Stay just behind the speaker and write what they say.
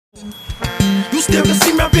You still can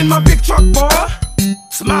see me up in my big truck, boy.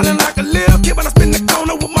 Smiling like a little kid when I spin the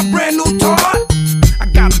corner with my brand new toy.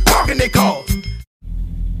 I got them talking, they call.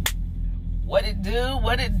 What it do?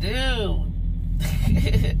 What it do?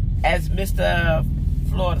 As Mr.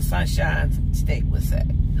 Florida Sunshine Steak would say.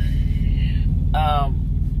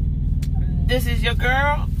 This is your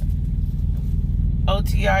girl,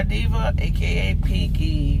 OTR Diva, aka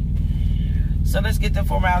Pinky. So let's get the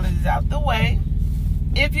formalities out the way.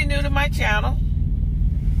 If you're new to my channel,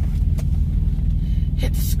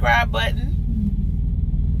 hit the subscribe button.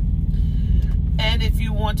 And if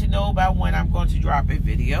you want to know about when I'm going to drop a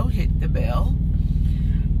video, hit the bell.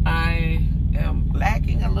 I am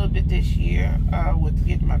lacking a little bit this year with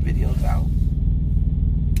getting my videos out.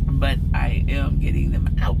 But I am getting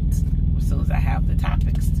them out as soon as I have the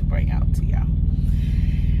topics to bring out to y'all.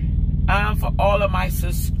 For all of my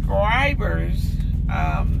subscribers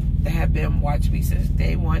that have been watching me since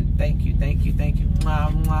day one, thank you, thank you, thank you.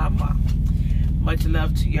 Mwah, mwah, mwah. Much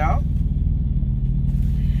love to y'all.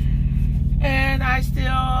 And I still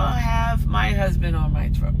have my husband on my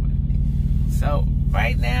truck with me. So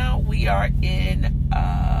right now we are in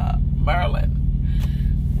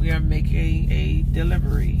Maryland. We are making a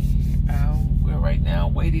delivery. We're right now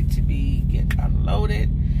waiting to get unloaded.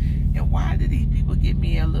 And why do these people give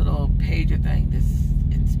me a little pager thing that's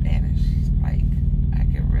in Spanish? Like, I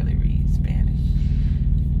can really read Spanish.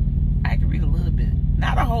 I can read a little bit.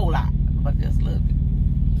 Not a whole lot, but just a little bit.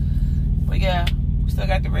 But yeah, we still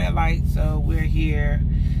got the red light, so we're here.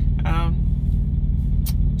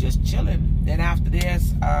 Just chilling. Then after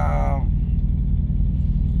this,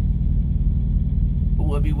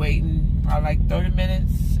 we'll be waiting probably like 30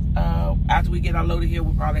 minutes. After we get unloaded here,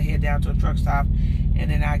 we'll probably head down to a truck stop, and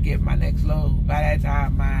then I'll get my next load. By that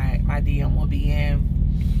time, my DM will be in.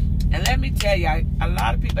 And let me tell you, a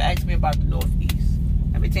lot of people ask me about the Northeast.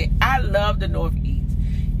 Let me tell you, I love the Northeast.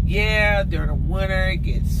 Yeah, during the winter, it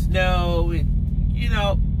gets snow, and you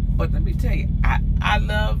know, but let me tell you, I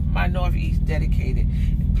love my Northeast dedicated.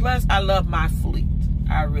 Plus, I love my fleet.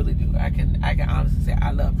 I really do. I can honestly say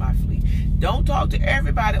I love my fleet. Don't talk to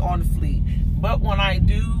everybody on the fleet, but when I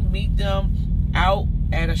do meet them out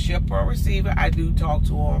at a ship or a receiver, I do talk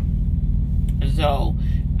to them. So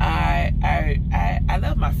I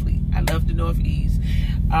love my fleet. I love the Northeast.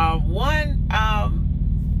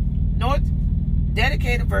 North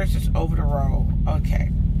dedicated versus over the road.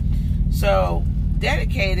 Okay, so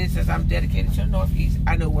dedicated, since I'm dedicated to the Northeast,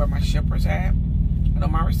 I know where my shippers at. I know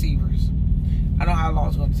my receivers. I know how long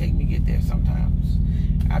it's going to take me to get there sometimes.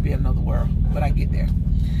 I'll be in another world, but I get there.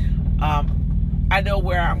 I know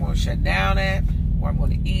where I'm going to shut down at, where I'm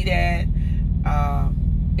going to eat at.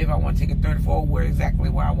 If I want to take a 34, exactly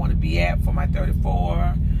where I want to be at for my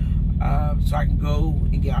 34. So I can go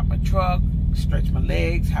and get out my truck, stretch my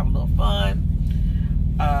legs, have a little fun.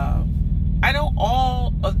 I know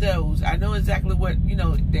all of those. I know exactly what, you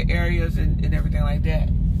know, the areas and everything like that.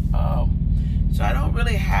 So I don't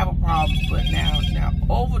really have a problem. But now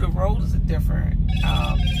over the road is different,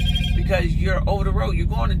 because you're over the road. You're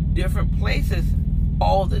going to different places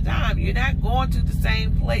all the time. You're not going to the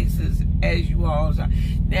same places as you are all the time.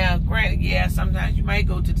 Now, granted, yeah, sometimes you might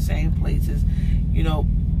go to the same places, you know,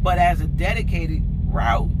 but as a dedicated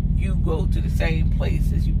route, you go to the same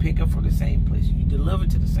places. You pick up from the same places. You deliver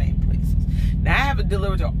to the same places. Now, I haven't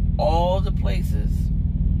delivered to all the places,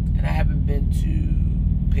 and I haven't been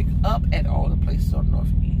to pick up at all the places on the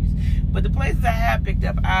Northeast. But the places I have picked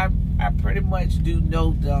up, I pretty much do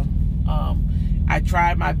know them. I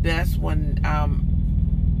tried my best when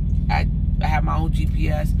I have my own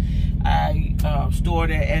GPS. I store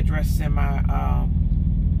their address in my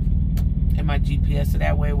GPS, so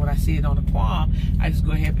that way when I see it on the farm, I just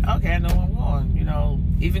go ahead and, okay, I know where I'm going. You know,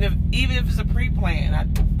 even if it's a pre-plan,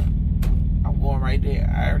 I'm going right there.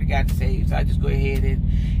 I already got it saved, so I just go ahead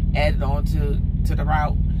and add it on to the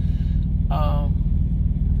route.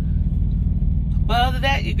 But other than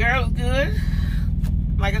that, your girl is good.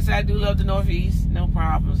 Like I said, I do love the Northeast. No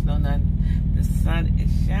problems, no nothing. The sun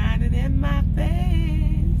is shining in my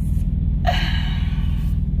face.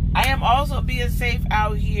 I am also being safe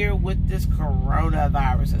out here with this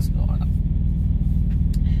coronavirus that's going on.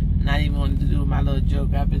 Not even wanting to do my little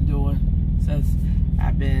joke I've been doing since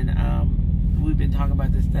I've been, we've been talking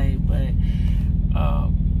about this thing, but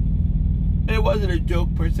it wasn't a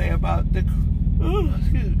joke per se about the,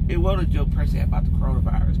 it wasn't a joke per se about the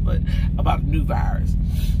coronavirus, but about a new virus.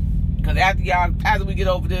 Because after we get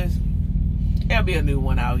over this, there'll be a new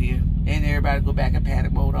one out here, and everybody go back in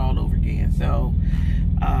panic mode all over again. So,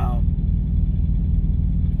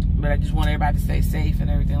 but I just want everybody to stay safe and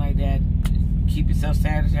everything like that. Keep yourself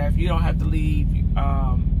sanitary. If you don't have to leave,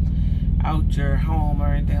 out your home or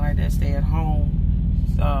anything like that. Stay at home.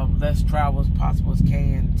 Let's travel as possible as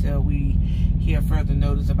can until we hear further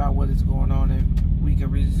notice about what is going on and we can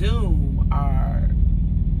resume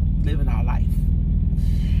living our life.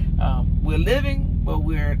 We're living, but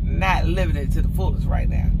we're not living it to the fullest right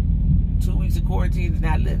now. 2 weeks of quarantine is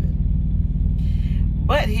not living.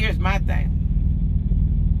 But here's my thing.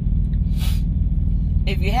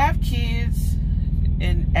 If you have kids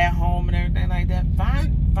at home and everything like that,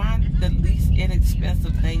 find the least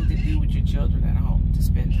inexpensive thing to do with your children at home, to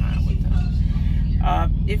spend time with them.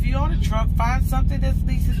 If you're on a truck, find something that's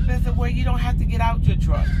least expensive where you don't have to get out your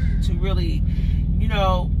truck to really, you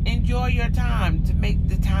know, enjoy your time, to make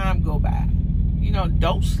the time go by. You know,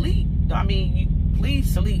 don't sleep. I mean,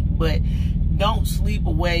 please sleep, but don't sleep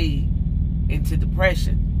away into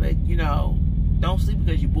depression. But, you know, don't sleep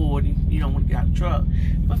because you're bored and you don't want to get out of the truck.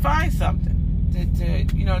 But find something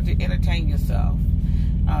to you know, to entertain yourself.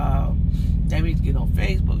 That means get on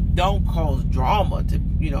Facebook. Don't cause drama to,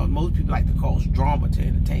 you know, most people like to cause drama to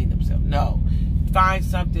entertain themselves. No. Find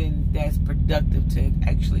something that's productive to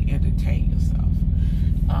actually entertain yourself.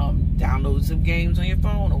 Download some games on your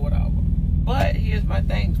phone or whatever. But here's my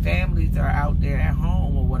thing. Families are out there at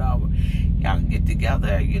home or whatever. Y'all can get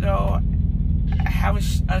together, you know, have a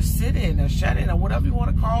sit-in, a shut-in, or whatever you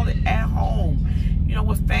want to call it at home, you know,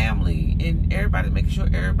 with family, and everybody, making sure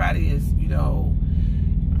everybody is, you know,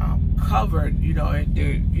 covered, you know, and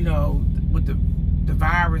they're, you know, with the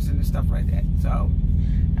virus and the stuff like that. So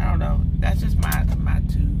I don't know. That's just my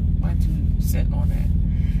two cents on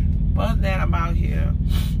that. But other than that, I'm out here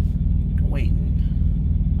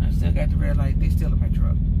waiting. I still got the red light. They still in my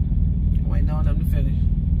truck. I'm waiting on them to finish.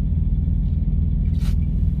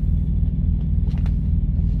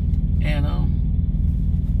 And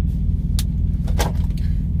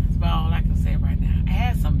that's about all I can say right now. I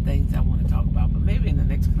had some things I want to talk about, but maybe in the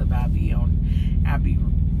next clip I'll be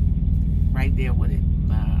right there with it.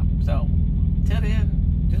 So till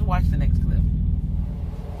then, just watch the next clip.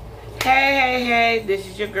 Hey, this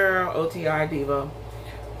is your girl, OTR Diva.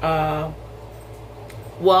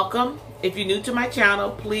 Welcome. If you're new to my channel,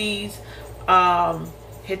 please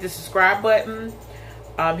hit the subscribe button.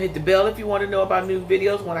 Hit the bell if you want to know about new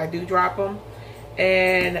videos when I do drop them.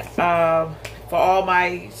 And for all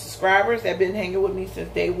my subscribers that have been hanging with me since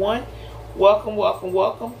day one, welcome, welcome,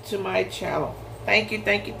 welcome to my channel. Thank you,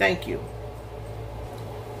 thank you, thank you.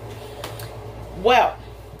 Well,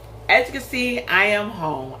 as you can see, I am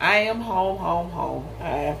home. I am home.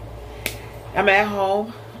 I'm at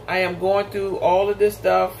home. I am going through all of this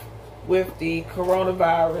stuff with the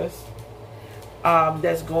coronavirus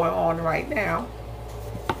that's going on right now.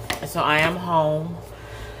 So I am home.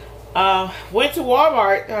 Went to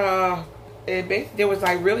Walmart. And basically there was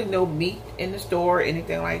like really no meat in the store or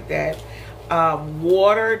anything like that.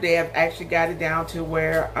 Water, they have actually got it down to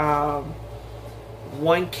where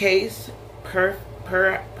 1 case per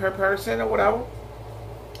person or whatever.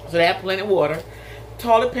 So they have plenty of water.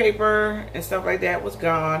 Toilet paper and stuff like that was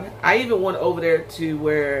gone. I even went over there to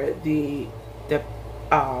where the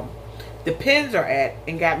pins are at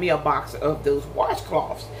and got me a box of those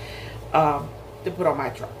washcloths to put on my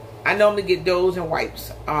truck. I normally get those and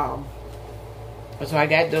wipes. So I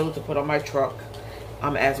got those to put on my truck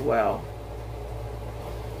as well.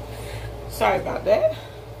 Sorry about that.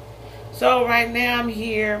 So right now I'm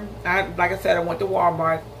here. Like I said, I went to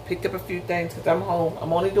Walmart, picked up a few things because I'm home.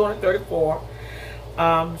 I'm only doing a 34.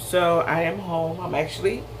 So I am home. I'm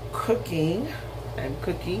actually cooking. I'm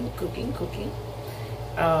cooking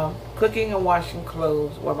and washing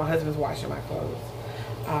clothes. Well, my husband's washing my clothes.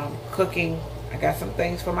 Cooking. I got some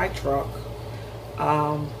things for my truck.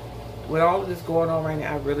 With all of this going on right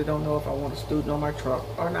now, I really don't know if I want a student on my truck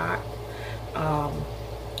or not.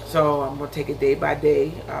 So I'm gonna take it day by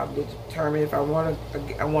day to determine if I want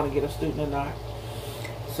to get a student or not.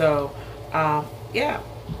 So yeah,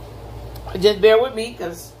 just bear with me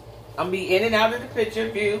because I'm be in and out of the picture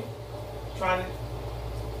view, trying to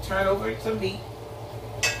turn over some meat.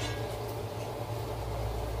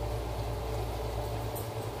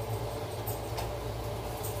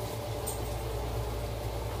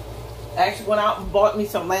 I actually went out and bought me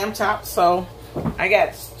some lamb chops, so I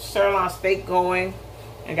got sirloin steak going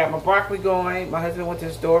and got my broccoli going. My husband went to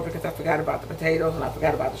the store because I forgot about the potatoes and I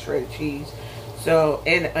forgot about the shredded cheese, so,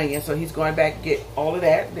 and the onion. So he's going back to get all of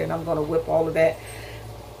that. Then I'm going to whip all of that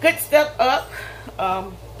good stuff up.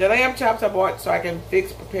 The lamb chops I bought so I can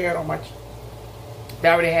prepare it on my,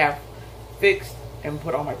 that I already have fixed and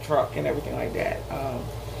put on my truck and everything like that.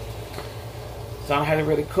 So I don't have to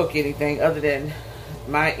really cook anything other than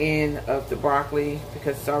my end of the broccoli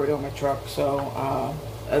because it's already on my truck. So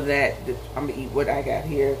of that, I'm gonna eat what I got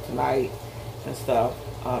here tonight and stuff,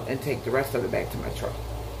 and take the rest of it back to my truck.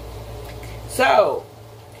 So,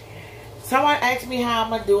 someone asked me how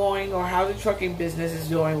am I doing, or how the trucking business is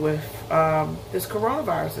doing with this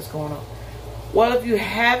coronavirus that's going on. Well, if you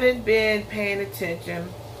haven't been paying attention,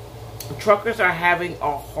 truckers are having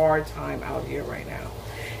a hard time out here right now.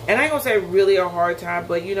 And I ain't gonna say really a hard time,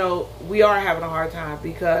 but you know, we are having a hard time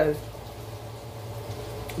because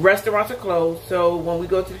restaurants are closed. So when we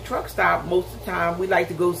go to the truck stop, most of the time we like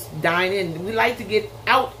to go dine in. We like to get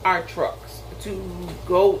out our trucks to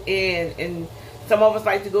go in, and some of us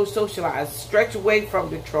like to go socialize, stretch away from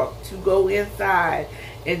the truck, to go inside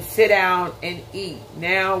and sit down and eat.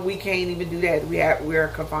 Now we can't even do that. We're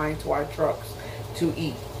confined to our trucks to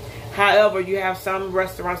eat. However, you have some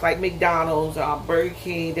restaurants like McDonald's, Burger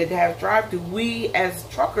King that have drive-thru. We as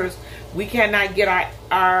truckers, we cannot get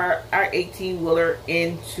our 18-wheeler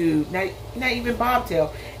into, not even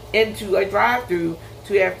bobtail, into a drive-thru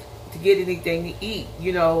to get anything to eat.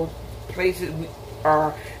 You know, places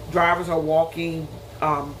our drivers are walking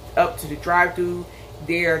up to the drive-thru.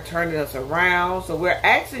 They're turning us around. So we're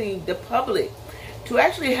asking the public to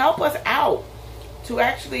actually help us out, to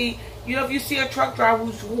actually, you know, if you see a truck driver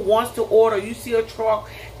who wants to order, you see a truck,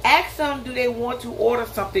 ask them, do they want to order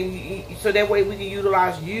something, so that way we can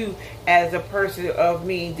utilize you as a person of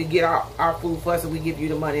means to get our food for us, and we give you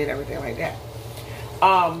the money and everything like that.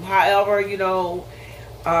 However, you know,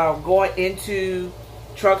 going into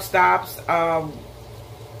truck stops,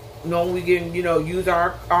 we can, you know, use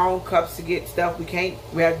our own cups to get stuff. We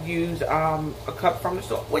have to use a cup from the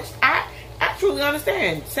store, which I truly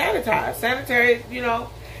understand. Sanitary, you know.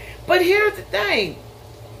 But here's the thing.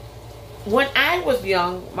 When I was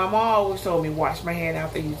young, my mom always told me, wash my hand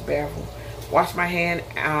after I use the bathroom. Wash my hand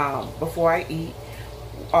before I eat.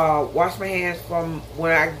 Wash my hands from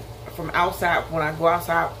outside, when I go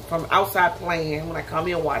outside, from outside playing. When I come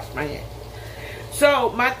in, wash my hands.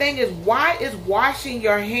 So my thing is, why is washing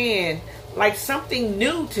your hand like something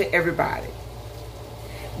new to everybody?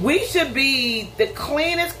 We should be the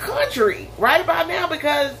cleanest country right about now,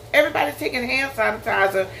 because everybody's taking hand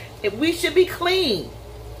sanitizer. We should be clean.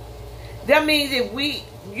 That means if we,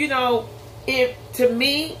 you know, to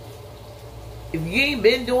me, if you ain't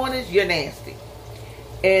been doing this, you're nasty.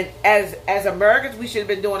 And as Americans, we should have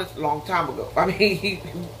been doing this a long time ago. I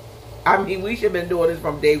mean, we should have been doing this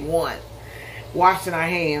from day one, washing our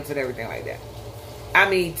hands and everything like that.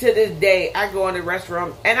 I mean, to this day, I go in the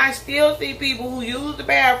restroom and I still see people who use the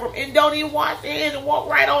bathroom and don't even wash their hands and walk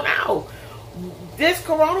right on out. This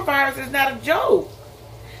coronavirus is not a joke.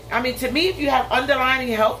 I mean, to me, if you have underlying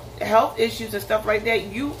health issues and stuff like that,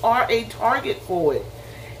 you are a target for it.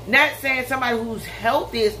 Not saying somebody who's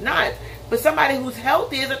healthy is not, but somebody who's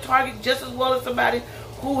healthy is a target just as well as somebody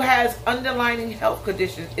who has underlying health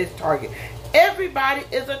conditions is target. Everybody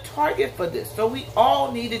is a target for this. So we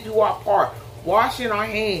all need to do our part. Washing our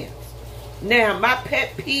hands. Now, my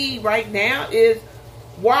pet peeve right now is,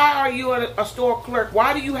 why are you a store clerk?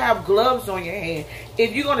 Why do you have gloves on your hand?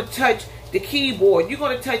 If you're going to touch the keyboard, you're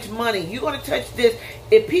going to touch money, you're going to touch this.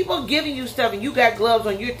 If people are giving you stuff and you got gloves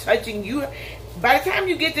on, you're touching, by the time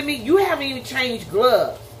you get to me, you haven't even changed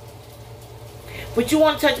gloves. But you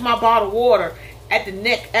want to touch my bottled water at the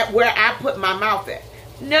neck, at where I put my mouth at.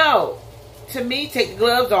 No. To me, take the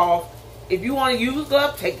gloves off. If you want to use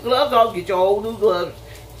gloves, take the gloves off, get your old new gloves,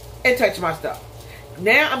 and touch my stuff.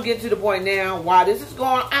 Now I'm getting to the point now, while this is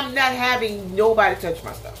going on, I'm not having nobody touch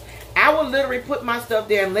my stuff. I will literally put my stuff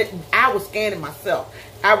there and I will scan it myself.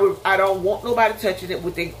 I don't want nobody touching it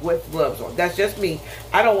with gloves on. That's just me.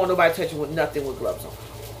 I don't want nobody touching with nothing with gloves on.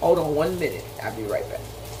 Hold on 1 minute. I'll be right back.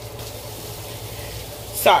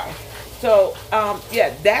 Sorry. So,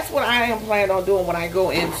 yeah, that's what I am planning on doing when I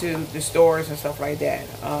go into the stores and stuff like that.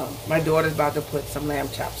 My daughter's about to put some lamb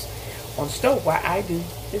chops on the stove while I do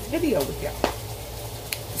this video with y'all.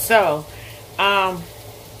 So,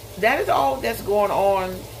 that is all that's going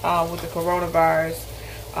on with the coronavirus.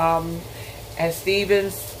 At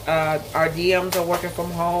Stevens, our DMs are working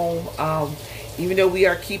from home. Even though we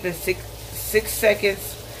are keeping six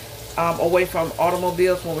seconds away from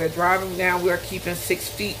automobiles when we're driving, now we are keeping 6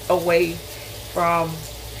 feet away from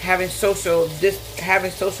having social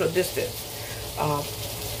distance.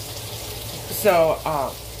 So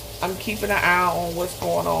I'm keeping an eye on what's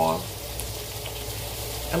going on.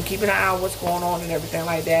 I'm keeping an eye on what's going on and everything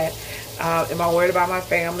like that. Am I worried about my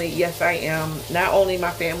family? Yes, I am. Not only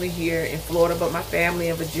my family here in Florida, but my family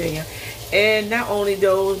in Virginia. And not only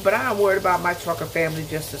those, but I'm worried about my trucker family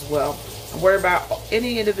just as well. I'm worried about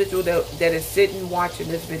any individual that is sitting watching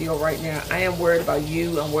this video right now. I am worried about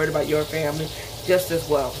you. I'm worried about your family just as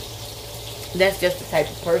well. That's just the type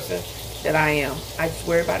of person that I am. I just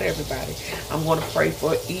worry about everybody. I'm going to pray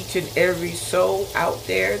for each and every soul out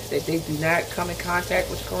there that they do not come in contact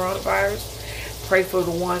with the coronavirus. Pray for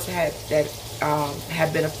the ones that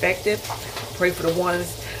have been affected. Pray for the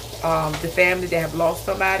ones, the family that have lost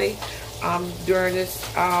somebody during this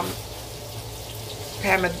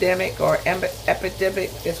pandemic or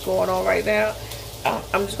epidemic that's going on right now.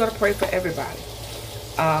 I'm just going to pray for everybody.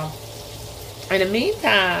 In the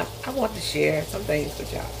meantime, I want to share some things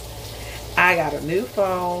with y'all. I got a new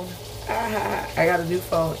phone. I got a new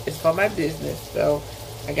phone. It's for my business, so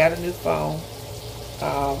I got a new phone.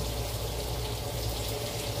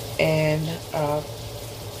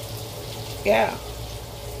 Yeah.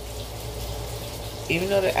 Even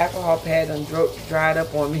though the alcohol pad done dried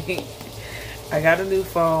up on me, I got a new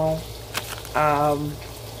phone.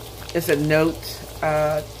 It's a Note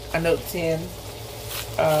 10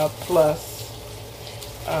 Plus.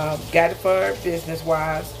 Got it for business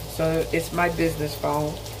wise, so it's my business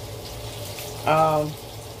phone.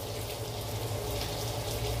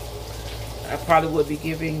 I probably would be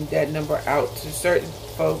giving that number out to certain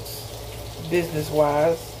folks business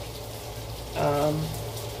wise.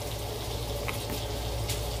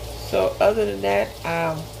 So other than that,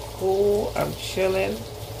 I'm cool. I'm chilling.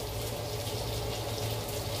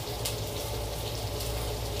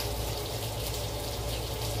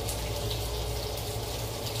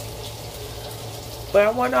 But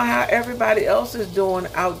I want to know how everybody else is doing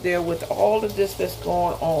out there with all of this that's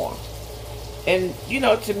going on. And, you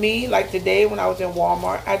know, to me, like today when I was in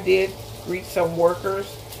Walmart, I did greet some workers.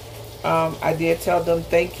 I did tell them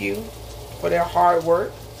thank you for their hard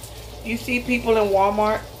work. You see people in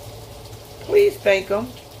Walmart, please thank them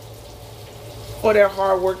for their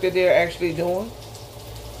hard work that they're actually doing.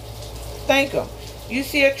 Thank them. You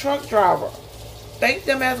see a truck driver, thank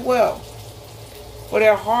them as well for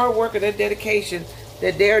their hard work and their dedication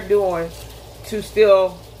that they're doing to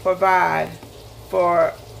still provide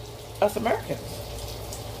for us Americans.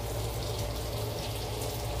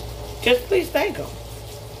 Just please thank them.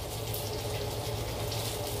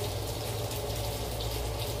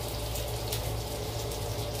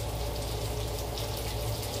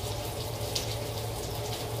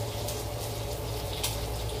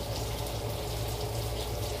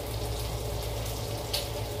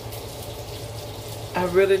 I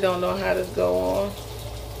really don't know how this go on,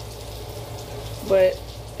 but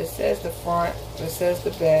it says the front, it says the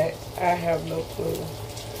back. I have no clue,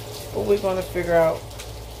 but we're gonna figure out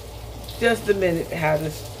just a minute how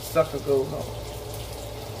this sucker goes on.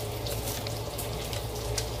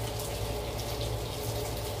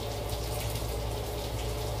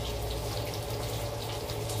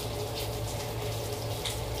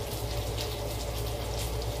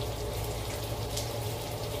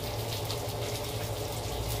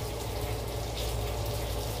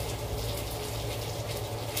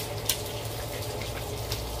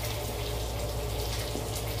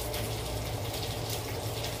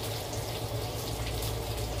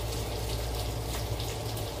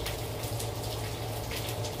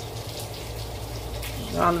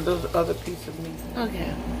 None of those other pieces of meat.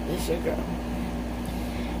 Okay, this your girl.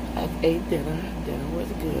 I ate dinner. Dinner was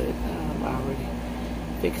good. I already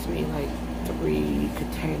fixed me like 3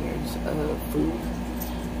 containers of food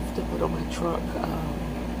to put on my truck. I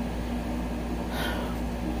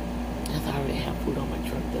already have food on my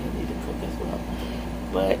truck that I need to cook as well.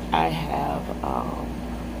 But I have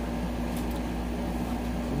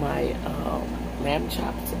my lamb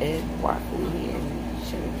chops and broccoli and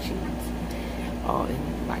cheddar cheese all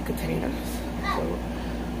in my containers. So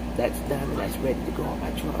that's done and that's ready to go on my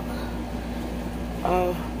truck.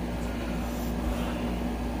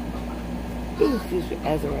 Excuse me,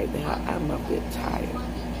 as of right now, I'm a bit tired.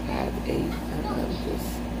 I have ate and I'm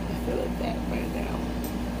just feeling that right now.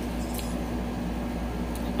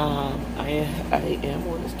 I am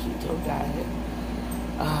on this keto diet.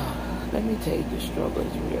 Let me tell you, the struggle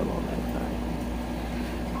is real on that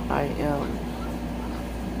thing.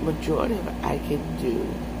 Majority of it I can do.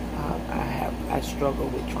 I struggle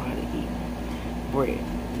with trying to eat bread.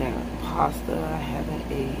 Now, pasta I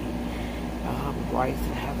haven't ate. Rice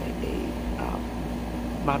I haven't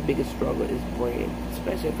ate. My biggest struggle is bread,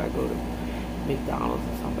 especially if I go to McDonald's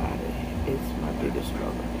or somebody. It's my biggest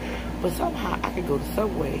struggle. But somehow I can go to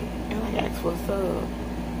Subway and I ask for a sub,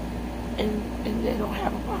 and they don't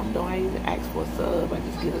have a problem. Don't even ask for a sub. I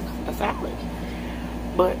just get a salad.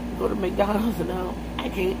 But go to McDonald's and now I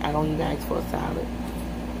don't even ask for a salad.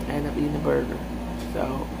 I end up eating a burger.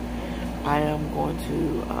 So I am going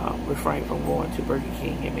to refrain from going to Burger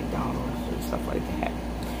King and McDonald's and stuff like that.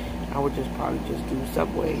 I would just probably just do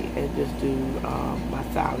Subway and just do my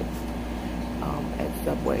salads at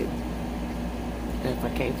Subway. And if I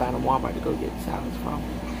can't find a Walmart to go get salads from.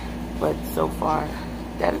 But so far,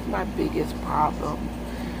 that is my biggest problem.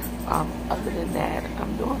 Other than that,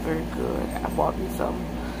 I'm doing very good. I bought me some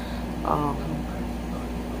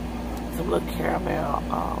little caramel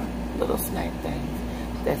little snack things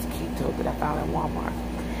that's keto that I found at Walmart.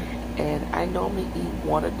 And I normally eat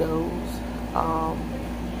one of those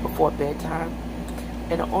before bedtime.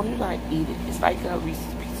 And the only reason I eat it, it's like a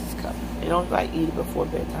Reese's Pieces cup. And the only reason I eat it before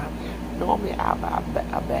bedtime, normally I'll buy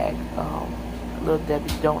a bag, Little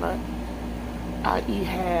Debbie's donut. I'll eat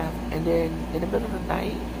half, and then in the middle of the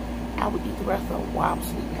night, I would eat the rest of them while I'm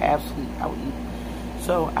asleep, half sleep, I would eat.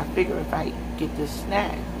 So I figure if I get this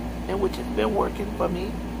snack, and which has been working for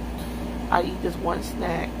me, I eat this one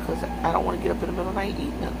snack because I don't want to get up in the middle of the night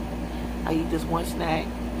eating them. I eat this one snack,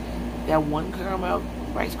 that one caramel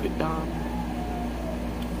Rice Krispies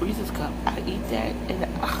Reese's cup. I eat that, and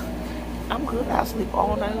I'm good. I sleep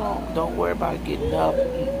all night long. Don't worry about getting up,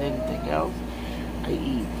 eating anything else. I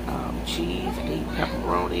eat cheese, I eat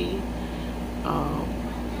pepperoni.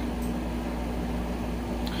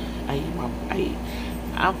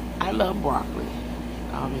 I love broccoli.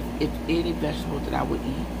 If any vegetable that I would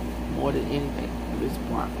eat more than anything, it's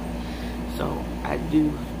broccoli. So I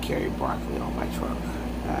do carry broccoli on my truck.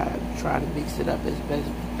 I try to mix it up as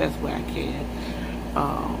best way I can.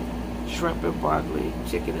 Shrimp and broccoli,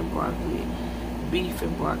 chicken and broccoli, beef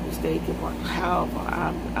and broccoli, steak and broccoli. However,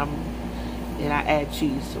 and I add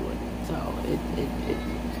cheese to it, so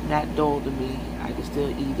it's not dull to me. I can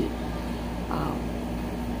still eat it.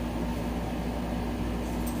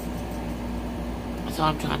 So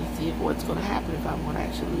I'm trying to see what's going to happen if I want to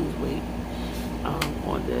actually lose weight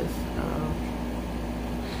on this.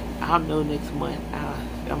 I'll know next month.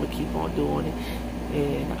 I'm going to keep on doing it.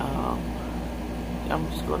 And I'm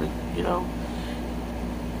just going to, you know,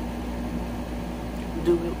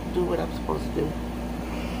 do what I'm supposed to do.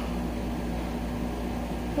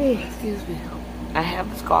 Oh, excuse me. I have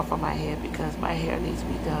the scarf on my head because my hair needs to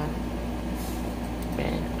be done.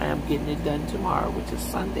 And I'm getting it done tomorrow, which is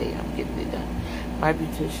Sunday. I'm getting it done. My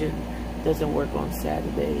beautician doesn't work on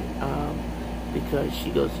Saturday because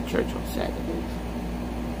she goes to church on Saturdays.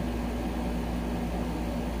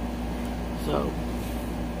 So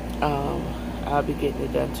I'll be getting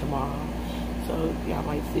it done tomorrow. So y'all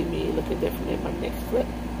might see me looking different in my next clip.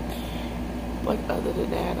 But other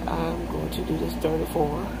than that, I'm going to do this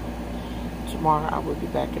 34. Tomorrow I will be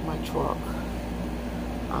back in my truck.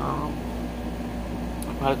 I'll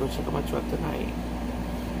probably go check out my truck tonight.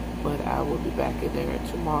 But I will be back in there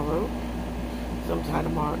tomorrow. Sometime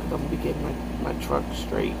tomorrow, because I'm going to be getting my truck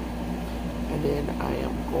straight. And then I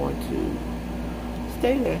am going to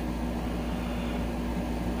stay there.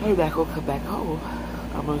 I'm not going to come back home.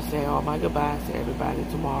 I'm going to say all my goodbyes to everybody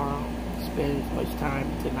tomorrow. Spend as much time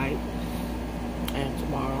tonight and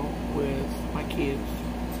tomorrow with my kids.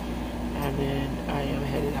 And then I am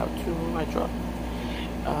headed out to my truck.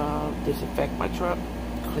 Disinfect my truck,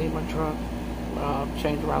 clean my truck,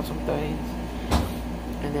 change around some things.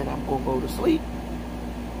 And then I'm going to go to sleep.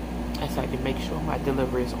 So I can make sure my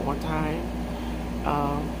delivery is on time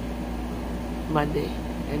Monday.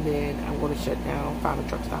 And then I'm going to shut down, find a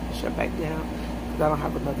truck stop and shut back down. Because I don't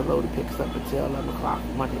have another load that picks up until 11 o'clock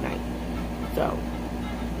Monday night. So,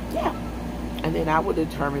 yeah. And then I will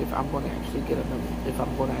determine if I'm going to actually get a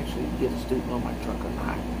student on my truck or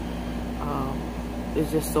not.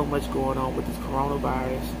 There's just so much going on with this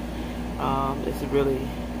coronavirus. It's really,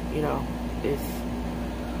 you know,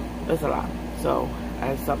 it's a lot. So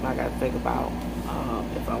that's something I got to think about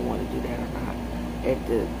if I want to do that or not at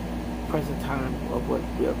the present time of what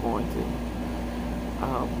we are going through.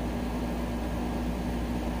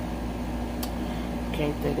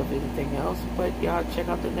 Can't think of anything else, but y'all check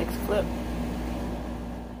out the next clip.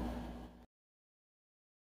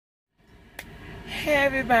 Hey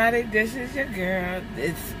everybody, this is your girl.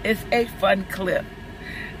 It's a fun clip.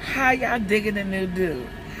 How y'all digging the new dude?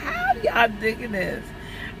 How y'all digging this?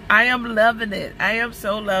 I am loving it. I am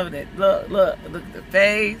so loving it. Look at the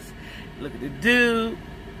face. Look at the dude.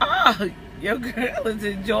 Oh, your girl is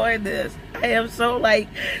enjoying this. I am so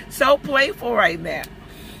playful right now.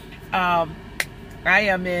 I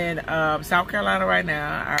am in South Carolina right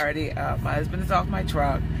now. I already, my husband is off my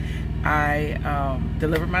truck. I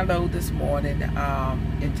delivered my load this morning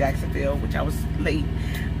in Jacksonville, which I was late.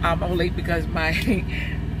 I was late because my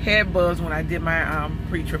head buzzed when I did my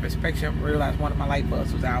pre-trip inspection. I realized one of my light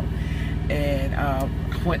bulbs was out. And I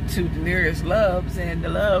went to the nearest Love's, and the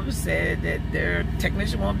Love's said that their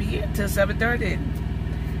technician won't be here until 7:30.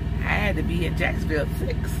 I had to be in Jacksonville at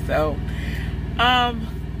 6. So now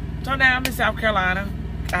I'm in South Carolina.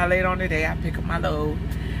 later on today, I pick up my load.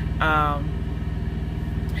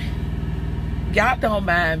 Y'all don't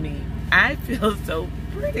mind me. I feel so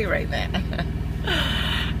pretty right now.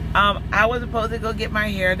 I was supposed to go get my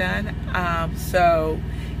hair done. So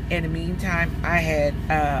in the meantime, I had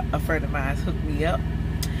a friend of mine hook me up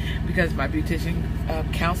because my beautician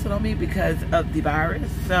counseled on me because of the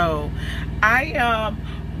virus. So I am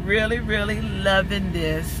really, really loving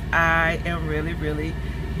this. I am really, really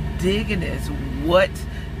digging this. What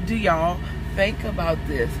do y'all think about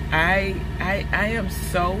this? I am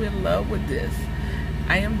so in love with this.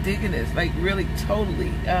 I am digging this, like really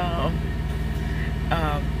totally. I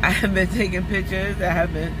have been taking pictures. I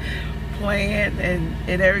have been playing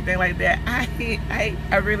and everything like that.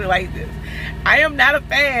 I really like this. I am not a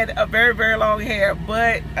fan of very, very long hair,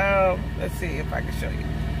 but let's see if I can show you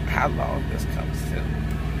how long this comes to.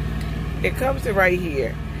 It comes to right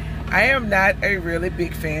here. I am not a really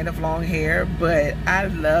big fan of long hair, but I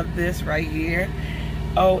love this right here.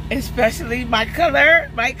 Oh, especially my color.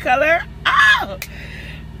 My color. Oh!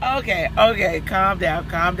 Okay, calm down,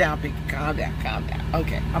 Pinky, calm down.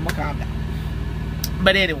 Okay, I'm gonna calm down.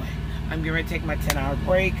 But anyway, I'm getting ready to take my 10-hour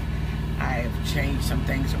break. I have changed some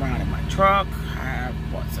things around in my truck. I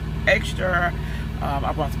bought some extra.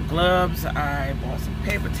 I bought some gloves. I bought some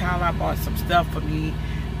paper towel. I bought some stuff for me.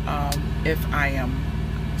 If I am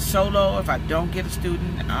solo, if I don't get a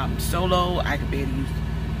student, I'm solo, I can be able to use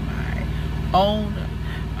my own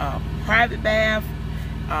private bathroom,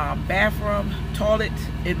 toilet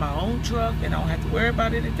in my own truck, and I don't have to worry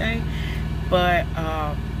about anything. But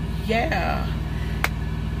yeah,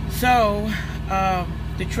 so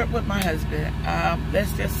the trip with my husband,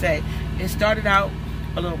 let's just say it started out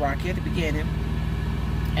a little rocky at the beginning,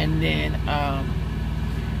 and then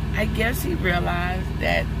I guess he realized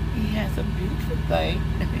that he has a beautiful thing.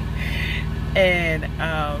 And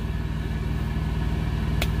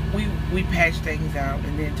we patched things out,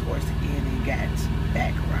 and then towards the end it got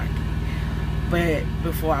back rocky. But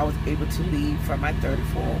before I was able to leave from my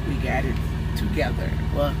 34, we got it together.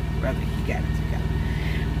 Well, rather, he got it together.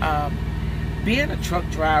 Being a truck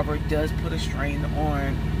driver does put a strain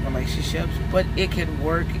on relationships, but it can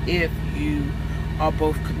work if you are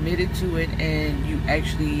both committed to it and you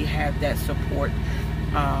actually have that support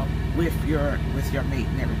with your mate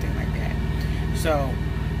and everything like that. So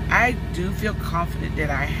I do feel confident that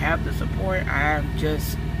I have the support. I'm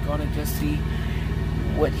just gonna see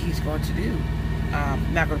what he's going to do.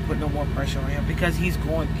 I'm not gonna put no more pressure on him because he's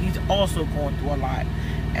also going through a lot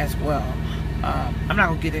as well. I'm not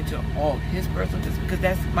gonna get into all his personal business because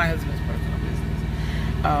that's my husband's personal business.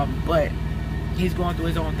 But he's going through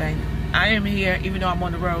his own thing. I am here, even though I'm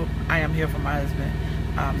on the road, I am here for my husband.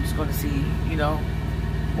 I'm just gonna see,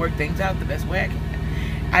 work things out the best way I can.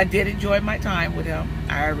 I did enjoy my time with him.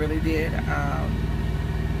 I really did.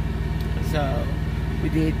 So we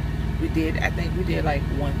did, I think we did like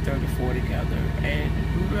 134 together. And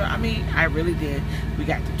I really did. We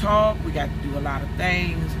got to talk. We got to do a lot of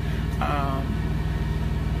things.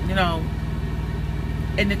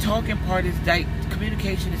 And the talking part is like,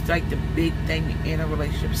 communication is like the big thing in a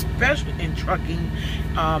relationship, especially in trucking.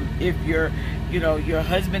 If your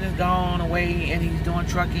husband is gone away and he's doing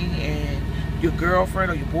trucking, and your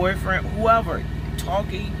girlfriend or your boyfriend, whoever,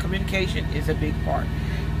 talking, communication is a big part.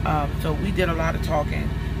 So we did a lot of talking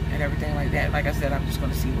and everything like that. Like I said, I'm just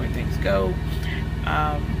going to see where things go.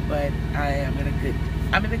 But I'm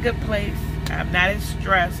in a good place. I'm not as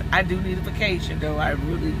stressed. I do need a vacation though. I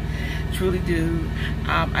really, truly do.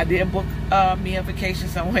 I did book me a vacation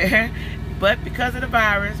somewhere, but because of the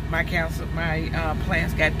virus, my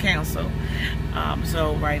plans got canceled.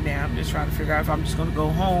 So right now I'm just trying to figure out if I'm just going to go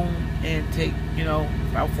home and take,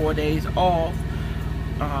 about 4 days off,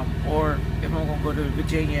 or if I'm going to go to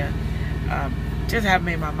Virginia. Just haven't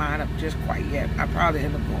made my mind up just quite yet. I probably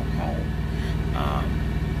end up going home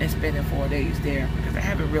and spending 4 days there because I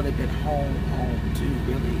haven't really been home to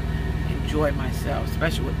really enjoy myself,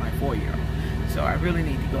 especially with my 4-year-old. So I really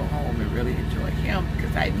need to go home and really enjoy him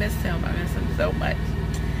because I miss him. I miss him so much.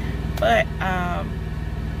 But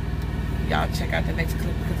y'all check out the next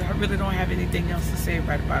clip because I really don't have anything else to say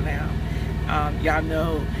right about now. Y'all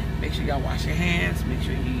know, make sure y'all wash your hands. Make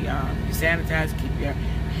sure you sanitize. Keep your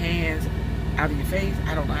hands out of your face.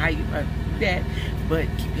 I don't know how you do that, but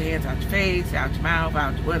keep your hands out your face, out your mouth,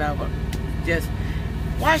 out your whatever. Just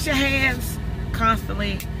wash your hands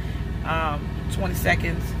constantly, 20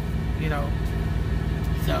 seconds,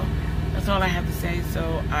 So that's all I have to say.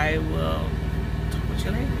 So I will talk with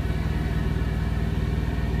you later.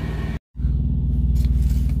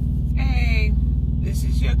 Hey, this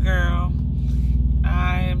is your girl.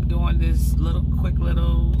 I am doing this quick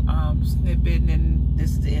little snippet, and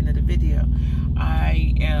this is the end of the video.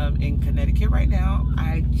 I am in Connecticut right now.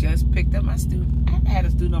 I just picked up my student. I've had a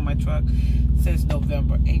student on my truck since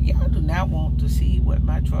November, and y'all do not want to see what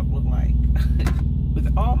my truck look like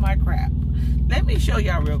with all my crap. Let me show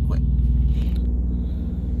y'all real quick.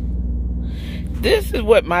 This is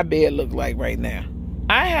what my bed look like right now.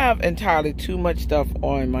 I have entirely too much stuff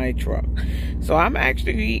on my truck. So I'm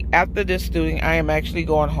actually, after this student, I am actually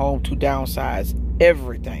going home to downsize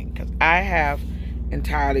everything because I have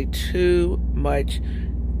entirely too much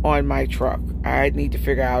on my truck. I need to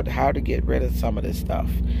figure out how to get rid of some of this stuff.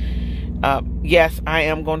 Yes, I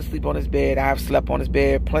am going to sleep on this bed. I've slept on this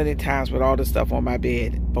bed plenty of times with all this stuff on my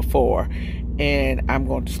bed before, and I'm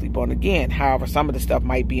going to sleep on it again. However, some of the stuff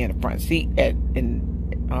might be in the front seat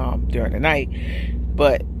during the night,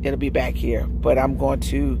 but it'll be back here. But I'm going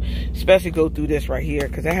to especially go through this right here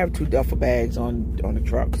because I have 2 duffel bags on the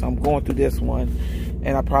truck. So I'm going through this one,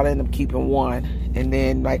 and I'll probably end up keeping one. And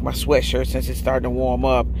then like my sweatshirt, since it's starting to warm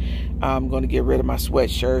up, I'm going to get rid of my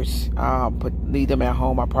sweatshirts, leave them at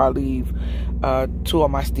home. I'll probably leave 2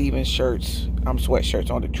 of my Stevens shirts,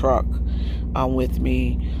 sweatshirts on the truck with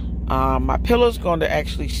me. My pillow's going to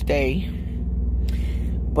actually stay,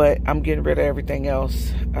 but I'm getting rid of everything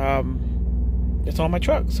else. It's on my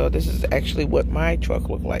truck. So this is actually what my truck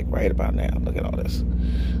look like right about now. Look at all this.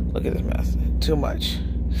 Look at this mess. Too much.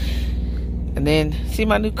 And then see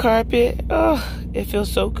my new carpet. Oh, it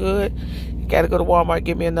feels so good. Gotta go to Walmart and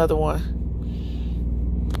get me another one.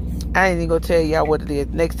 I ain't even gonna tell y'all what it is.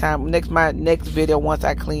 My next video, once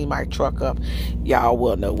I clean my truck up, y'all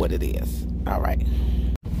will know what it is. All right.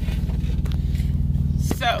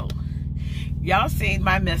 So y'all seen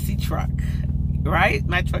my messy truck, right?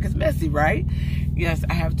 My truck is messy, right? Yes,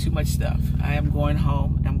 I have too much stuff. I am going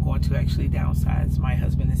home. I'm going to actually downsize. My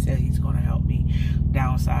husband has said he's going to help me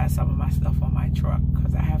downsize some of my stuff on my truck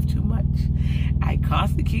because I have too much. I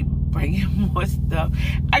constantly keep bringing more stuff.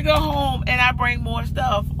 I go home and I bring more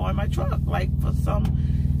stuff on my truck. Like for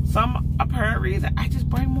some apparent reason, I just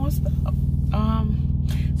bring more stuff.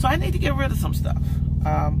 So I need to get rid of some stuff.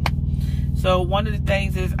 So one of the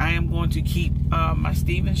things is I am going to keep my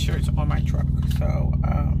Stevens shirts on my truck. So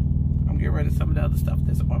I'm getting rid of some of the other stuff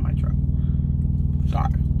that's on my truck.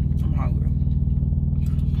 Sorry, I'm hungry.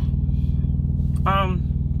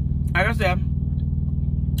 Like I said,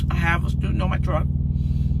 I have a student on my truck.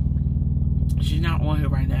 She's not on here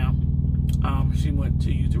right now. She went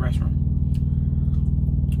to use the restroom.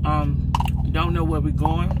 Don't know where we're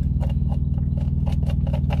going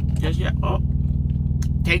just yet. Oh,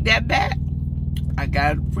 take that back. I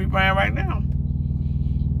got a free brand right now.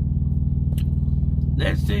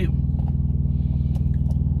 Let's see.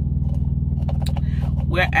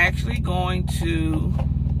 We're actually going to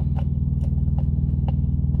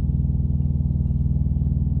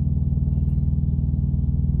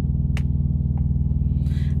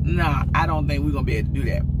nah, I don't think we're gonna be able to do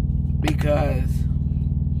that because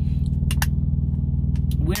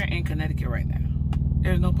we're in Connecticut right now.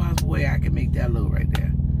 There's no possible way I can make that load right there.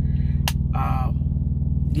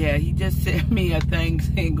 Yeah, he just sent me a thing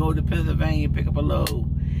saying go to Pennsylvania, pick up a load,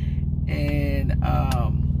 and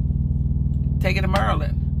take it to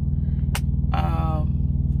Maryland.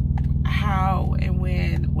 How and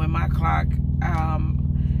when my clock,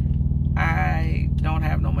 I don't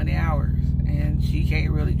have no many hours, and she can't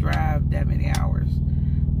really drive that many hours.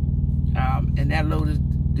 And that load is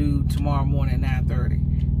due tomorrow morning at 9:30.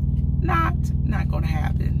 Not gonna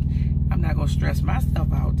happen. I'm not gonna stress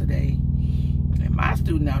myself out today and my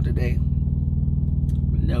student out today.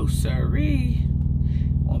 No siree,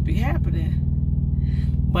 won't be happening.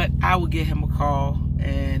 But I will give him a call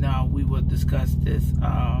and we will discuss this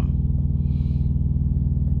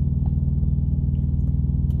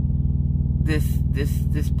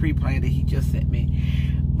this pre-plan that he just sent me.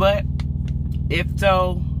 But if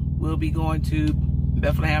so, we'll be going to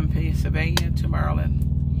Bethlehem, Pennsylvania to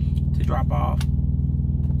Maryland to drop off.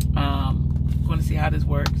 Going to see how this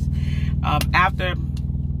works. After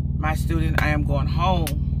my student, I am going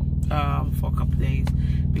home for a couple days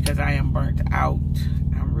because I am burnt out.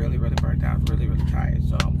 I'm really burnt out, really tired,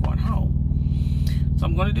 so I'm going home. So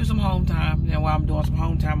I'm going to do some home time. And while I'm doing some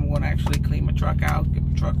home time, I'm going to actually clean my truck out, get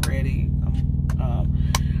my truck ready,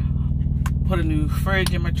 put a new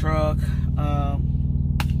fridge in my truck.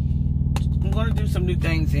 I'm going to do some new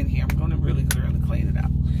things in here. I'm going to really clean it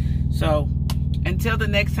out. So until the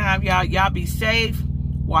next time, y'all be safe.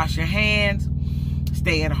 Wash your hands.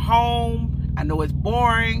 Stay at home. I know it's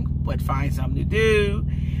boring, but find something to do.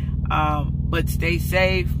 But stay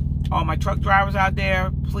safe. All my truck drivers out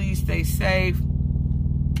there, please stay safe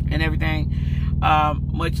and everything.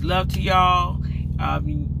 Much love to y'all.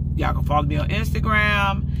 Y'all can follow me on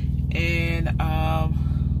Instagram. And I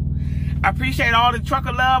appreciate all the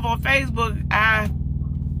trucker love on Facebook.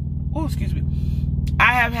 Excuse me.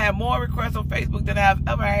 I have had more requests on Facebook than I've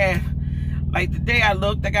ever had. Like the day I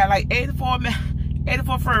looked, I got like 84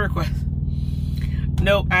 friend requests.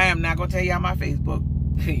 Nope, I am not gonna tell y'all my Facebook.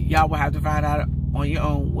 Y'all will have to find out on your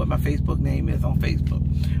own what my Facebook name is on Facebook.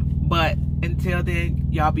 But until then,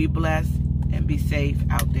 y'all be blessed and be safe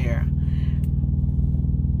out there.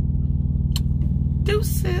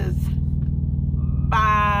 Deuces.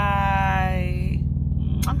 Bye.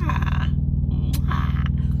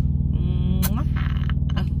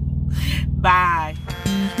 Bye.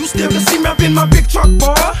 You still can see me up in my big truck,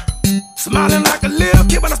 boy. Smiling like a little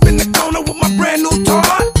kid when I spin the corner with my brand new toy.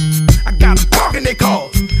 I got them parking they call.